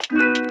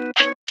Hello,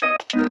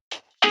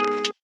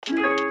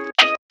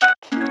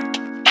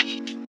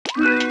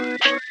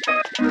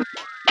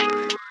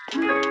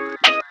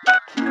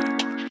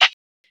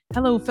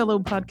 fellow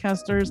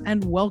podcasters,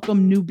 and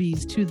welcome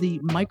newbies to the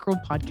micro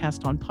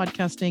podcast on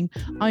podcasting.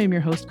 I am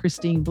your host,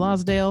 Christine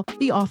Blasdale,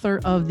 the author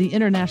of the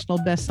international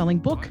best-selling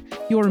book,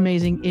 Your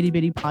Amazing Itty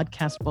Bitty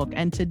Podcast Book.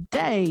 And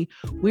today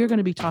we're going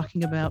to be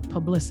talking about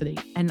publicity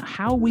and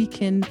how we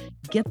can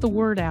get the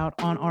word out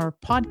on our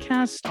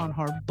podcast, on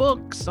our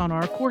books, on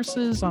our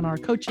courses, on our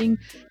coaching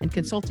and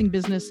consulting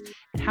business,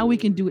 and how we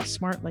can do it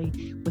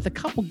smartly with a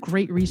couple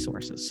great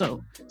resources.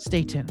 So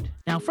stay tuned.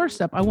 Now,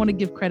 first up, I want to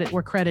give credit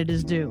where credit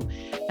is due.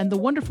 And the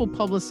wonderful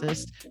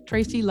publicist,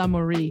 Tracy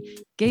Lamourie,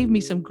 gave me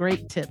some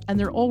great tips, and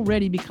they're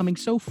already becoming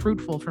so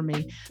fruitful for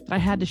me that I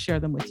had to share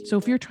them with you. So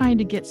if you're trying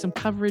to get some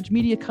coverage,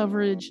 media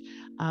coverage,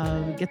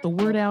 get the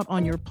word out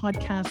on your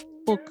podcast,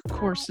 book,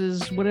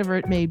 courses, whatever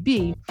it may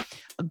be,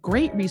 a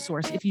great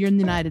resource, if you're in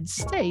the United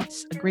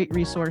States, a great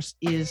resource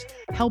is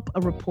Help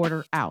a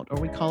Reporter Out,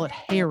 or we call it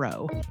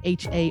HARO,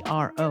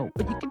 H-A-R-O.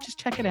 But you can just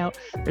check it out.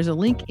 There's a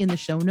link in the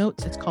show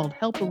notes. It's called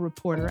Help a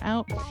Reporter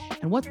Out.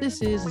 And what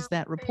this is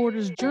that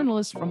reporters,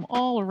 journalists from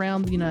all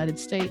around the United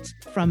States,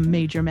 from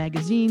major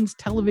magazines,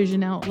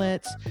 television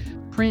outlets,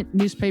 print,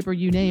 newspaper,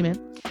 you name it,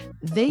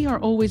 they are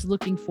always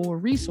looking for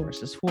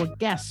resources, for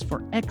guests,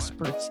 for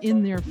experts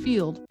in their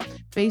field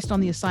based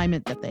on the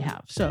assignment that they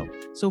have. So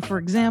for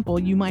example,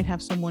 you might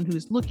have someone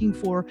who's looking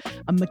for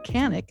a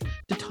mechanic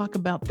to talk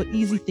about the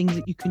easy things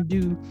that you can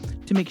do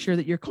to make sure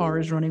that your car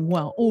is running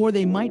well. Or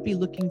they might be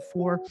looking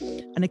for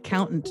an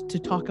accountant to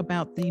talk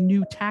about the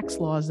new tax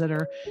laws that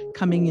are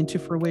coming into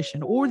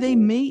fruition. Or they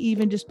may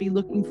even just be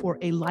looking for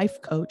a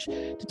life coach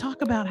to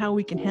talk about how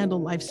we can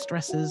handle life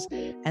stresses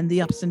and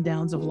the ups and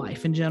downs of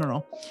life in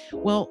general.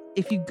 Well,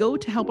 if you go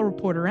to Help a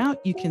Reporter Out,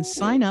 you can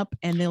sign up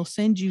and they'll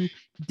send you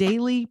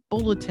daily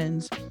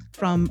bulletins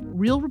from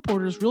real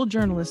reporters, real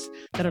journalists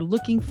that are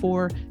looking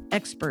for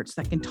experts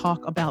that can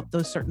talk about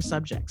those certain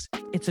subjects.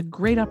 It's a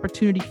great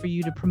opportunity for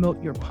you to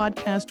promote your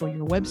podcast or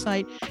your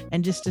website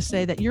and just to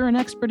say that you're an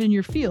expert in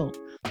your field.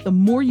 The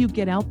more you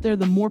get out there,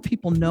 the more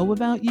people know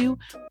about you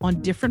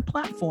on different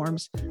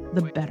platforms,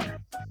 the better.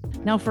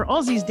 Now, for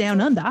Aussies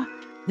Down Under,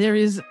 there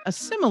is a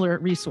similar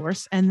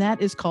resource, and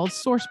that is called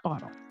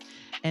SourceBottle.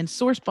 And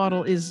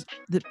SourceBottle is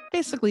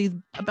basically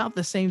about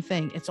the same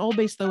thing. It's all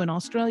based, though, in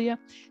Australia.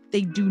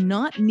 They do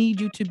not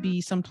need you to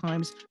be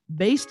sometimes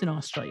based in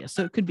Australia.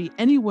 So it could be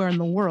anywhere in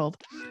the world,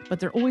 but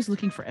they're always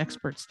looking for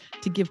experts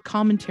to give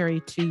commentary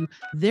to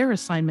their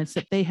assignments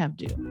that they have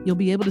due. You'll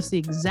be able to see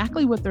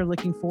exactly what they're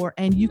looking for,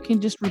 and you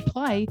can just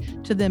reply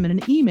to them in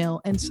an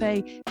email and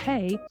say,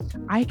 hey,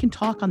 I can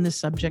talk on this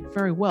subject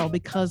very well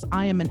because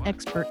I am an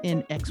expert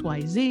in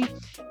XYZ,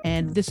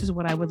 and this is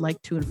what I would like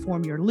to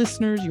inform your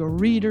listeners, your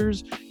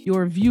readers,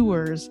 your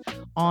viewers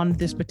on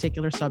this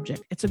particular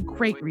subject. It's a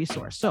great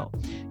resource. So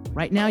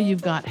right now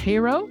you've got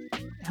HARO,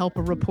 Help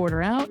a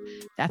Reporter Out,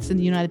 that's in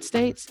the United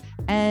States,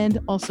 and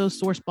also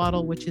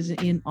SourceBottle, which is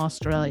in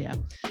Australia.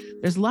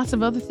 There's lots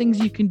of other things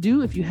you can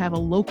do. If you have a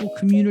local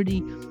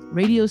community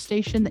radio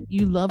station that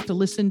you love to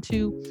listen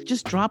to,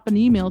 just drop an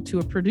email to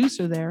a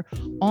producer there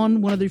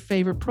on one of their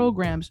favorite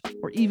programs,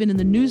 or even in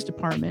the news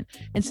department,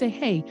 and say,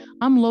 hey,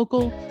 I'm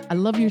local. I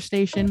love your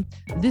station.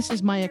 This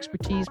is my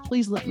expertise.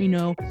 Please let me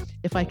know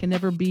if I can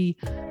ever be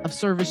of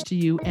service to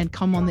you and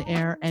come on the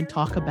air and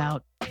talk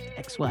about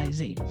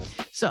XYZ.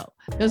 So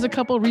there's a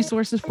couple of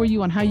resources for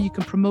you on how you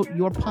can promote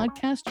your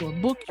podcast, your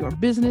book, your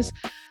business.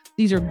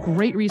 These are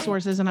great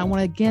resources. And I want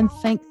to again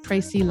thank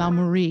Tracy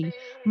Lamourie.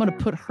 I'm going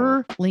to put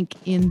her link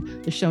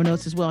in the show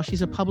notes as well.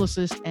 She's a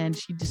publicist and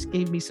she just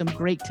gave me some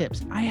great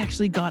tips. I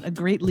actually got a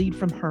great lead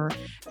from her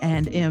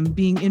and am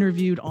being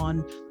interviewed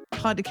on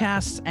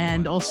podcasts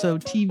and also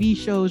TV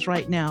shows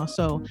right now.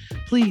 So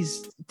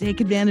please take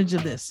advantage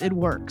of this. It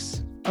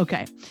works.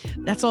 Okay,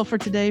 that's all for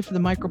today for the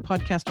micro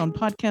podcast on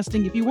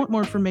podcasting. If you want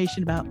more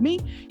information about me,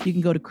 you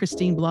can go to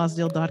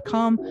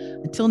christineblasdale.com.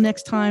 Until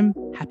next time,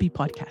 happy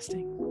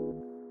podcasting.